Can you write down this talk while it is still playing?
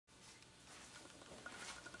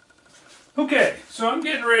Okay, so I'm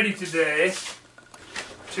getting ready today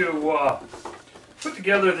to put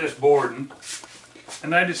together this boarding,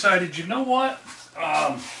 and I decided, you know what?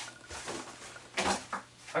 I've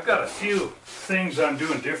got a few things I'm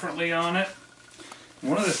doing differently on it.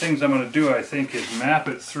 One of the things I'm going to do, I think, is map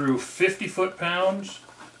it through 50 foot-pounds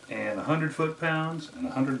and 100 foot-pounds and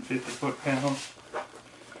 150 foot-pounds.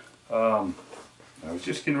 I was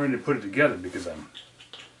just getting ready to put it together because I'm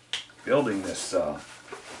building this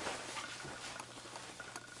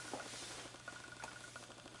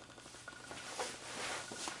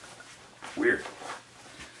weird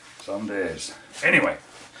some days. Anyway,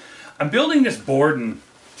 I'm building this boarding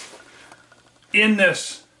in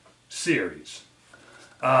this series.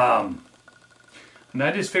 And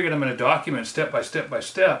I just figured I'm going to document step by step by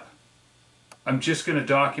step. I'm just going to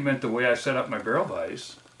document the way I set up my barrel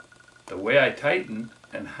vise, the way I tighten,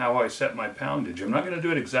 and how I set my poundage. I'm not going to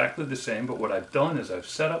do it exactly the same, but what I've done is I've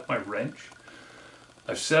set up my wrench,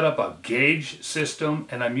 I've set up a gauge system,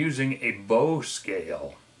 and I'm using a bow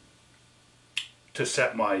scale to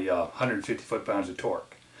set my 150 foot-pounds of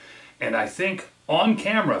torque. And I think on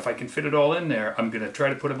camera, if I can fit it all in there, I'm going to try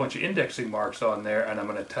to put a bunch of indexing marks on there, and I'm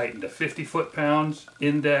going to tighten to 50 foot-pounds,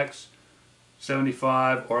 index,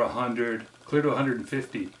 75 or 100, clear to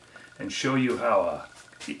 150, and show you how a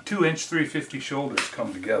 2-inch 350 shoulders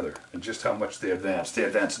come together and just how much they advance. They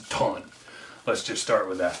advance a ton. Let's just start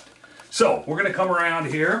with that. So we're going to come around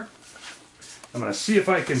here. I'm going to see if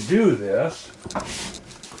I can do this.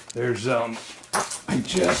 There's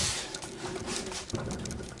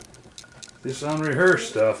this unrehearsed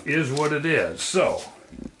stuff is what it is. So,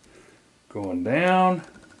 going down,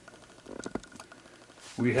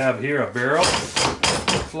 we have here a barrel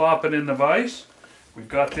flopping in the vise. We've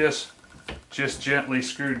got this just gently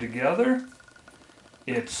screwed together.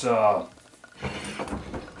 It's, just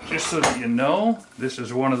so that you know, this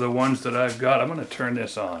is one of the ones that I've got. I'm going to turn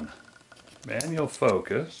this on. Manual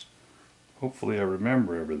focus. Hopefully I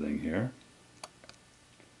remember everything here.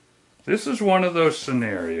 This is one of those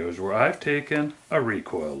scenarios where I've taken a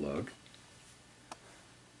recoil lug,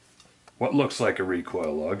 what looks like a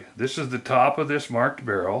recoil lug. This is the top of this marked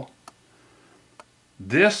barrel.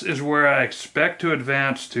 This is where I expect to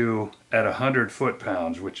advance to at 100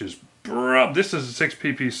 foot-pounds, which is, this is a 6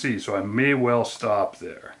 ppc, so I may well stop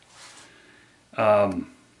there.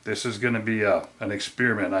 This is going to be an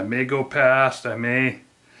experiment. I may go past, don't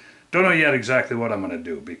know yet exactly what I'm going to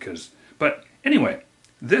do, but anyway,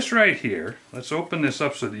 this right here, let's open this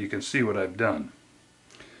up so that you can see what I've done.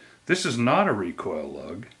 This is not a recoil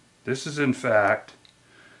lug. This is in fact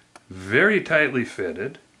very tightly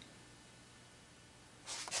fitted.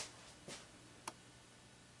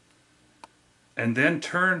 And then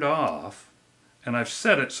turned off, and I've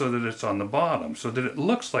set it so that it's on the bottom, so that it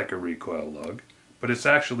looks like a recoil lug, but it's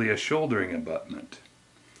actually a shouldering abutment.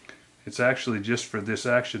 It's actually just for this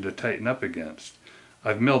action to tighten up against.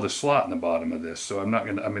 I've milled a slot in the bottom of this, so I'm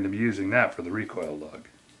going to be using that for the recoil lug.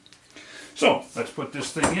 So let's put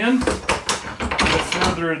this thing in without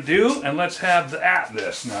further ado, and let's have at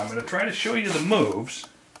this. Now I'm going to try to show you the moves.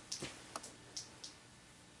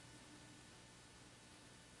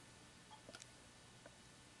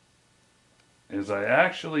 As I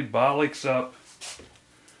actually bollocks up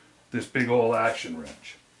this big old action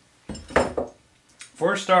wrench.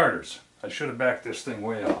 For starters, I should have backed this thing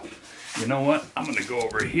way off. You know what? I'm going to go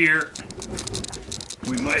over here.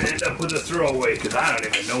 We might end up with a throwaway because I don't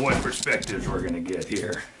even know what perspectives we're going to get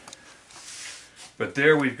here. But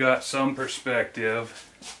there we've got some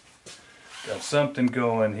perspective. Got something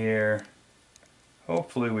going here.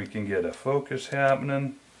 Hopefully we can get a focus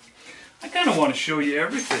happening. I kind of want to show you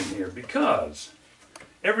everything here because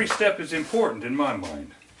every step is important in my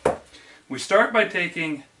mind. We start by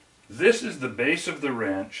taking, this is the base of the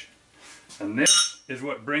wrench, and this is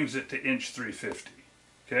what brings it to inch 350.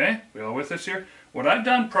 Okay, we all with us here? What I've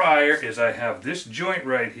done prior is I have this joint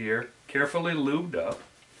right here carefully lubed up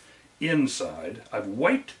inside. I've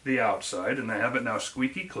wiped the outside and I have it now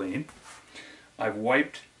squeaky clean. I've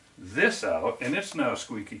wiped this out and it's now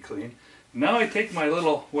squeaky clean. Now I take my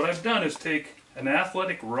what I've done is take an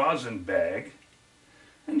athletic rosin bag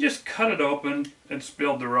and just cut it open and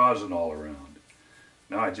spilled the rosin all around.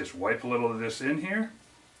 Now I just wipe a little of this in here.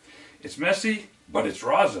 It's messy, but it's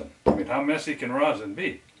rosin. I mean, how messy can rosin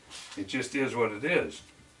be? It just is what it is.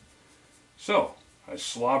 So, I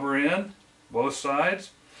slobber in both sides.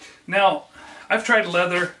 Now, I've tried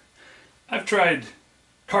leather, I've tried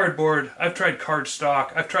cardboard, I've tried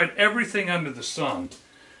cardstock, I've tried everything under the sun.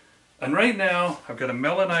 And right now, I've got a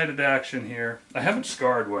melanited action here. I haven't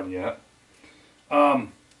scarred one yet. And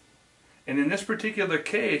And in this particular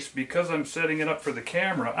case, because I'm setting it up for the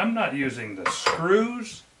camera, I'm not using the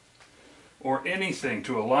screws or anything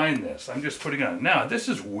to align this. I'm just putting it on. Now, this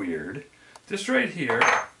is weird. This right here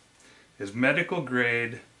is medical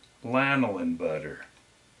grade lanolin butter.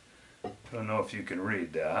 Don't know if you can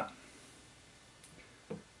read that.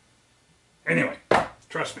 Anyway,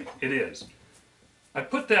 trust me, it is. I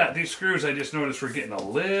put these screws I just noticed were getting a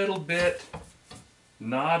little bit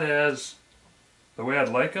not as the way I'd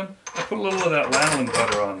like them. I put a little of that lanolin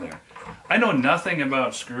butter on there. I know nothing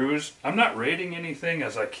about screws. I'm not rating anything,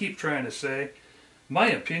 as I keep trying to say. My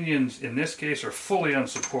opinions in this case are fully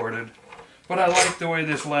unsupported, but I like the way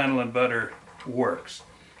this lanolin butter works.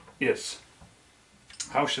 It's,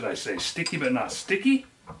 how should I say, sticky but not sticky.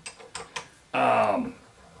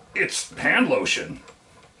 It's hand lotion,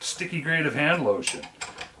 sticky grade of hand lotion.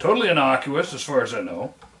 Totally innocuous as far as I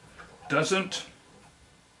know. Doesn't,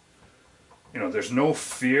 you know, there's no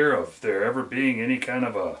fear of there ever being any kind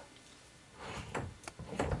of a,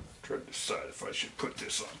 try to decide if I should put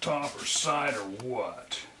this on top or side or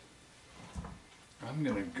what. I'm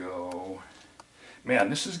gonna go, man,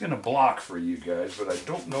 this is gonna block for you guys, but I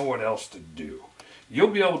don't know what else to do. You'll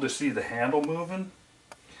be able to see the handle moving,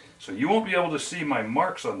 so you won't be able to see my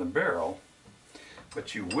marks on the barrel,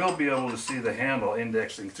 but you will be able to see the handle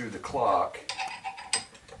indexing through the clock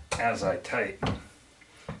as I tighten.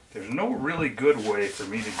 There's no really good way for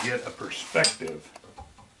me to get a perspective.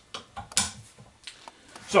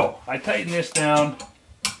 So I tighten this down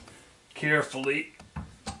carefully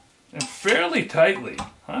and fairly tightly.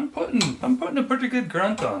 I'm putting a pretty good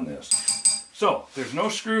grunt on this. So there's no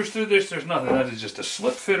screws through this, there's nothing. That is just a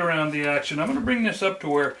slip fit around the action. I'm going to bring this up to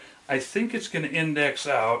where I think it's going to index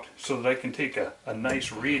out so that I can take a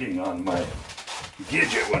nice reading on my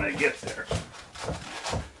gidget when I get there.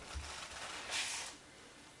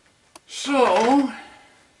 So,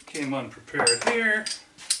 came unprepared here.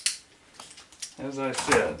 As I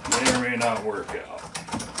said, may or may not work out.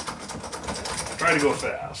 Try to go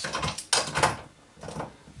fast.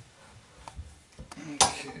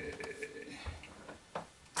 Okay.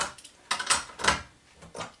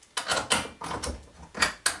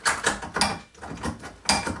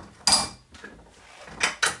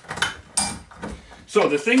 So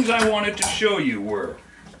the things I wanted to show you were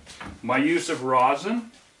my use of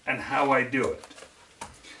rosin and how I do it.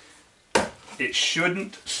 It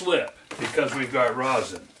shouldn't slip because we've got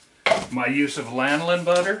rosin. My use of lanolin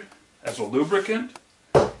butter as a lubricant.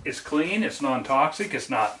 It's clean, it's non-toxic, it's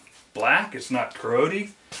not black, it's not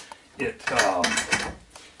corrody.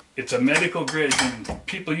 It's a medical grade, and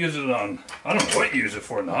people use it on, I don't know what you use it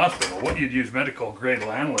for in the hospital, what you'd use medical grade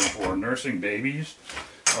lanolin for, nursing babies.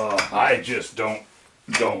 I just don't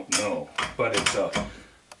know, but it's a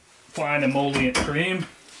fine emollient cream.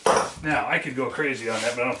 Now, I could go crazy on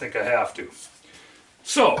that, but I don't think I have to.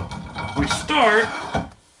 So, we start,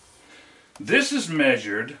 this is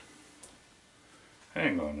measured,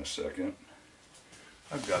 hang on a second,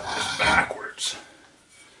 I've got this backwards.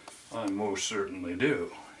 I most certainly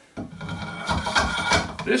do.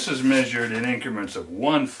 This is measured in increments of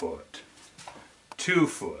 1 foot, 2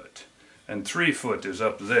 foot, and 3 foot is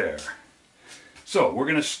up there. So, we're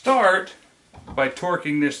going to start by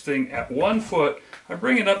torquing this thing at 1 foot. I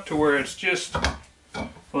bring it up to where it's just,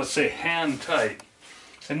 let's say, hand tight.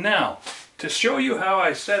 And now, to show you how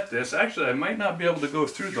I set this, actually I might not be able to go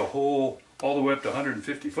through the whole, all the way up to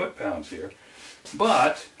 150 foot-pounds here,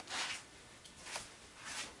 but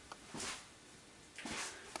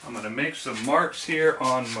I'm going to make some marks here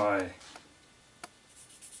on my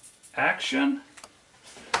action,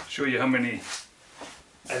 show you how many.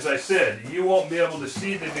 As I said, you won't be able to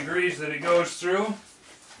see the degrees that it goes through,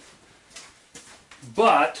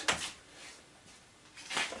 but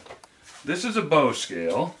this is a bow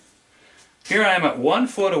scale. Here I am at 1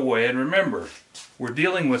 foot away, and remember, we're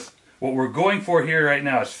dealing with, what we're going for here right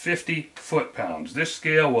now is 50 foot-pounds. This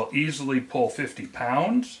scale will easily pull 50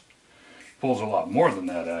 pounds. Pulls a lot more than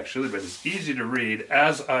that actually, but it's easy to read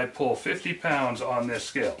as I pull 50 pounds on this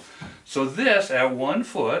scale. So this, at 1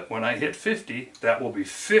 foot, when I hit 50, that will be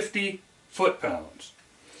 50 foot-pounds.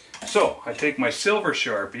 So I take my silver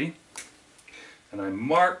Sharpie and I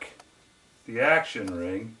mark the action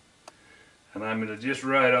ring, and I'm going to just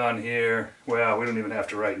write on here, well, we don't even have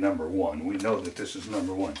to write number 1. We know that this is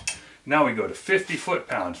number 1. Now we go to 50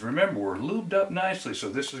 foot-pounds. Remember, we're lubed up nicely, so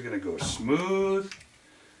this is going to go smooth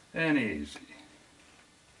and easy.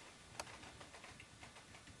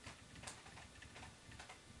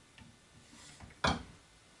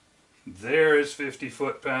 There is 50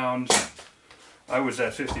 foot-pounds. I was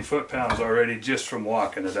at 50 foot-pounds already just from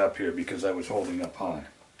walking it up here because I was holding up high.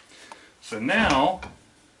 So now,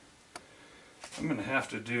 have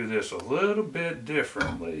to do this a little bit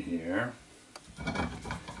differently here.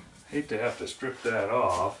 Hate to have to strip that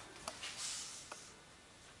off,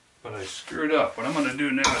 but I screwed up. What I'm going to do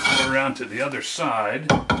now is go around to the other side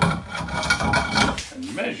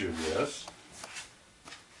and measure this.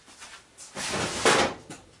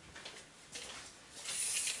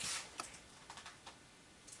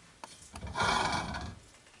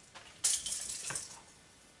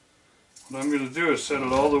 What I'm going to do is set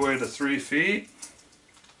it all the way to 3 feet.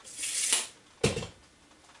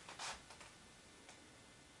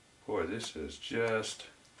 Boy, this is just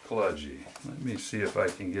kludgy. Let me see if I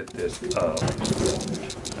can get this up.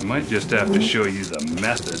 I might just have to show you the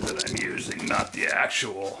method that I'm using, not the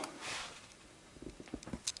actual.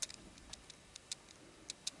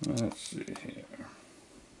 Let's see here.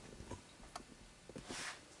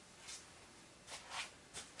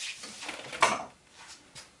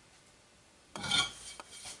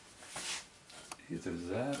 Either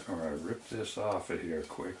that or I rip this off of here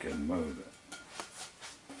quick and move it.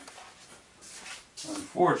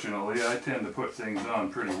 Unfortunately, I tend to put things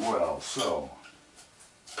on pretty well, so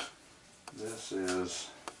this is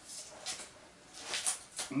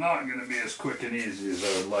not going to be as quick and easy as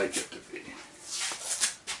I would like it to be.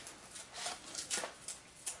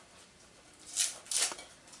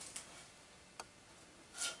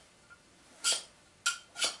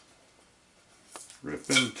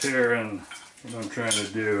 Ripping, tearing. What I'm trying to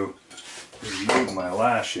do is move my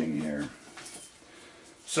lashing here.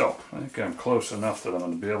 So, I think I'm close enough that I'm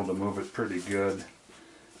going to be able to move it pretty good.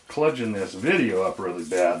 Kludging this video up really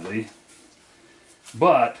badly,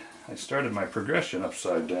 but I started my progression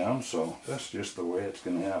upside down, so that's just the way it's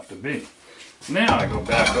going to have to be. Now I go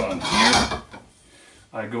back on here.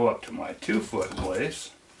 I go up to my 2-foot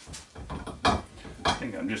place. I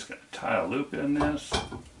think I'm just going to tie a loop in this.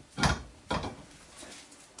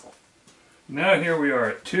 Now here we are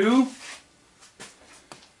at 2.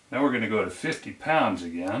 Now we're going to go to 50 pounds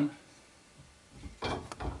again.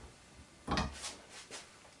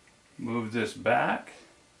 Move this back.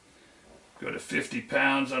 Go to 50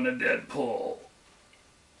 pounds on a dead pull.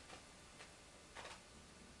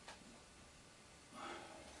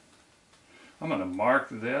 I'm going to mark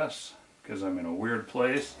this because I'm in a weird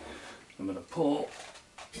place. I'm going to pull,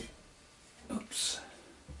 oops,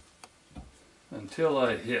 until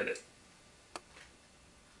I hit it.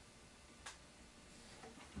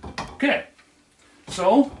 Okay,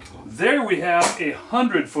 so there we have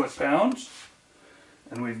 100 foot-pounds,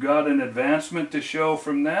 and we've got an advancement to show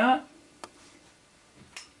from that.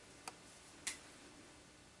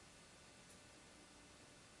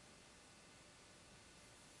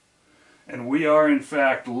 And we are in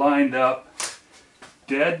fact lined up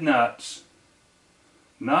dead nuts,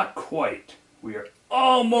 not quite. We are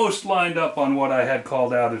almost lined up on what I had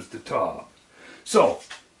called out as the top. So,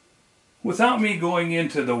 without me going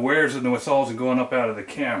into the wheres and the withals and going up out of the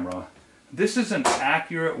camera, this is an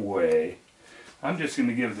accurate way. I'm just going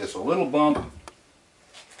to give this a little bump,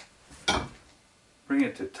 bring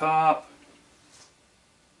it to top.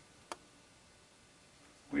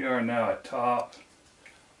 We are now at top,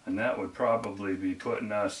 and that would probably be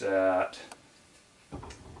putting us at, you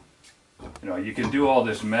know, you can do all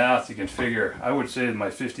this math, you can figure, I would say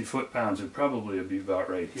my 50 foot-pounds would probably be about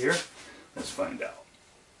right here. Let's find out.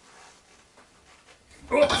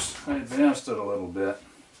 Oops, I advanced it a little bit,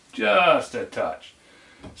 just a touch.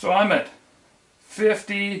 So I'm at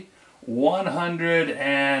 50, 100,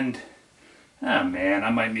 and, oh man, I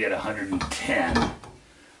might be at 110.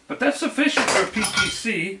 But that's sufficient for a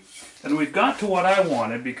PTC, and we've got to what I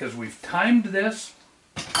wanted because we've timed this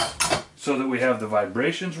so that we have the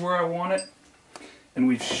vibrations where I want it, and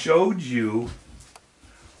we've showed you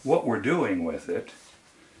what we're doing with it.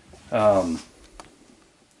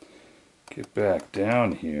 Get back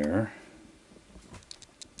down here,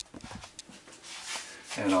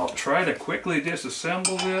 and I'll try to quickly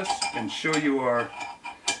disassemble this and show you our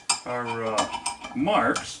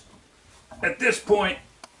marks. At this point,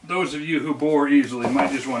 those of you who bore easily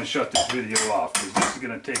might just want to shut this video off, because this is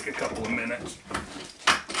going to take a couple of minutes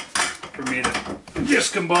for me to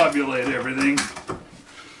discombobulate everything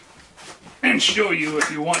and show you, if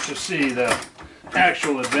you want to see, the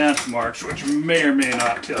actual advance marks, which may or may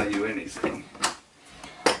not tell you anything.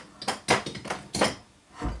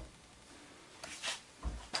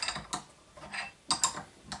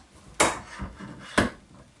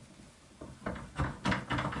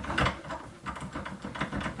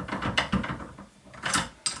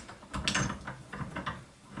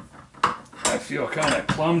 I feel kind of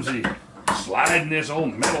clumsy sliding this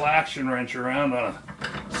old metal action wrench around on a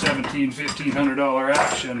 $1,500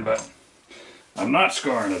 action, but I'm not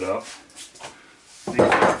scarring it up.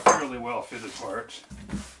 well fitted parts.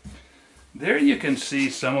 There you can see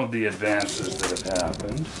some of the advances that have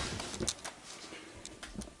happened.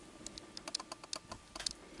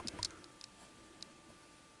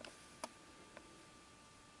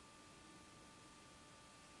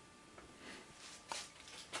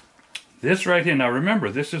 This right here, now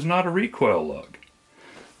remember, this is not a recoil lug.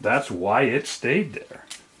 That's why it stayed there.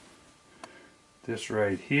 This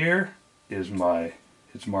right here is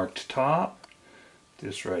it's marked top.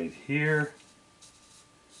 This right here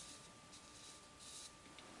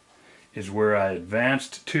is where I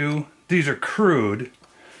advanced to. These are crude,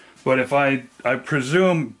 but if I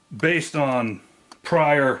presume based on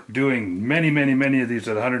prior doing many of these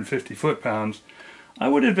at 150 foot-pounds, I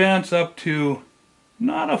would advance up to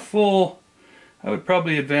not a full, I would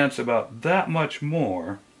probably advance about that much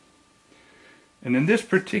more. And in this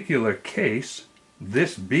particular case,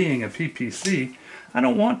 this being a PPC, I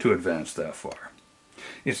don't want to advance that far.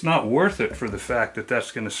 It's not worth it for the fact that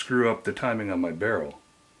that's going to screw up the timing on my barrel.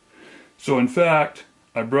 So in fact,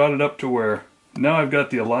 I brought it up to where now I've got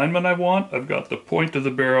the alignment I want. I've got the point of the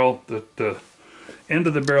barrel, the end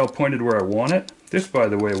of the barrel pointed where I want it. This, by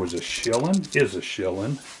the way, was a shillin', is a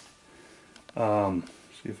shillin'.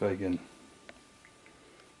 See if I can,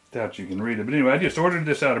 doubt you can read it. But anyway, I just ordered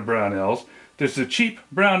this out of Brownells. This is a cheap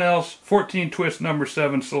Brownells 14 twist number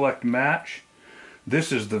 7 select match.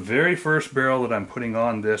 This is the very first barrel that I'm putting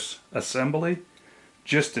on this assembly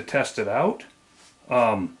just to test it out.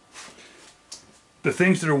 The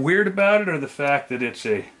things that are weird about it are the fact that it's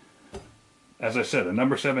a, as I said, a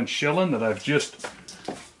number 7 shillin' that I've just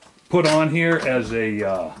put on here as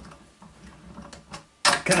a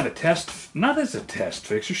kind of a test, not as a test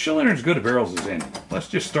fixture. Shillin' are as good at barrels as any. Let's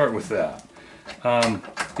just start with that.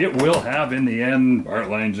 It will have in the end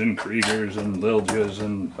Bartleins and Kriegers and Liljas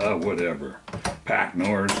and whatever,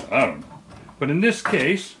 Packnors, I don't know. But in this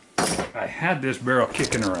case, I had this barrel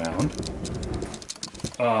kicking around.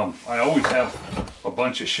 I always have a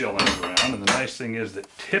bunch of shillings around, and the nice thing is that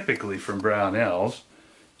typically from Brownells,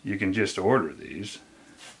 you can just order these.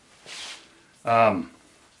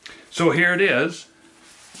 So here it is.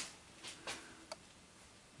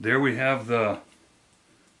 There we have the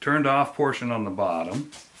turned off portion on the bottom.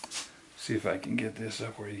 See if I can get this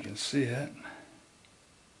up where you can see it.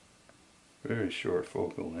 Very short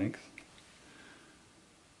focal length.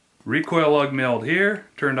 Recoil lug milled here,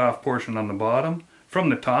 turned off portion on the bottom. From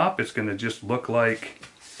the top, it's going to just look like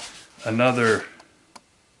another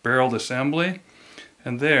barreled assembly.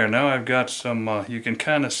 And there, now I've got some, you can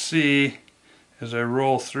kind of see as I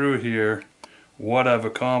roll through here what I've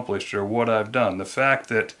accomplished or what I've done. The fact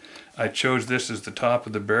that I chose this as the top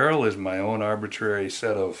of the barrel is my own arbitrary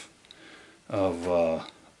set of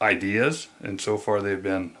ideas, and so far they've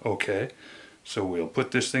been okay. So we'll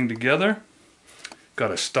put this thing together. Got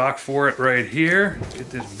a stock for it right here. Get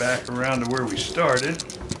this back around to where we started.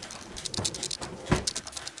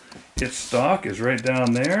 Its stock is right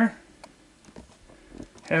down there.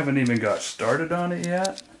 Haven't even got started on it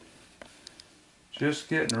yet. Just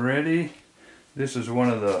getting ready. This is one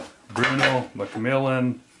of the Bruno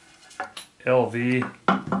Macmillan LV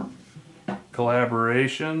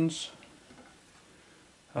collaborations.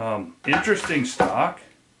 Interesting stock.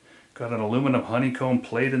 Got an aluminum honeycomb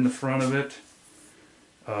plate in the front of it.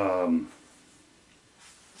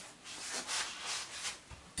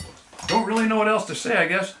 Don't really know what else to say, I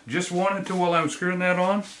guess. Just wanted to, while I'm screwing that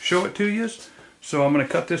on, show it to you. So I'm going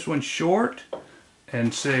to cut this one short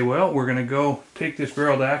and say, well, we're going to go take this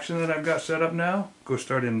barreled action that I've got set up now, go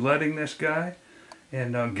start inletting this guy,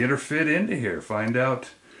 and get her fit into here. Find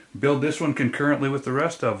out, build this one concurrently with the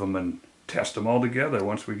rest of them and test them all together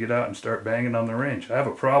once we get out and start banging on the range. I have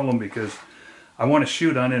a problem because I want to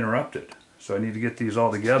shoot uninterrupted. So I need to get these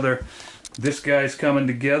all together. This guy's coming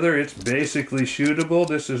together. It's basically shootable.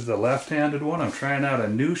 This is the left-handed one. I'm trying out a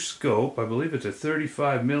new scope. I believe it's a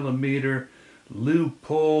 35mm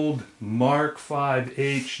Leupold Mark V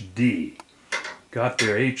HD. Got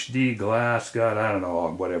their HD glass, got, I don't know,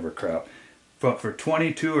 whatever crap. But for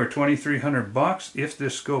 22 or 2,300 bucks, if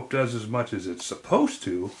this scope does as much as it's supposed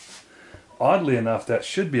to, oddly enough, that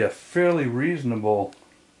should be a fairly reasonable,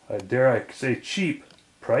 dare I say cheap,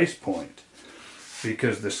 price point.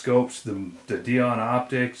 Because the scopes, the Dion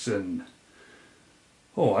optics, and,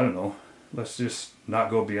 oh, I don't know, let's just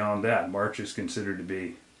not go beyond that. March is considered to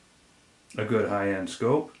be a good high-end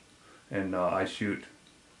scope, and I shoot,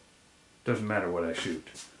 doesn't matter what I shoot.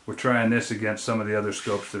 We're trying this against some of the other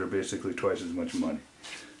scopes that are basically twice as much money.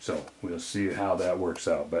 So we'll see how that works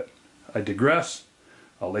out. But I digress.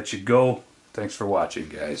 I'll let you go. Thanks for watching,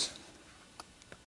 guys.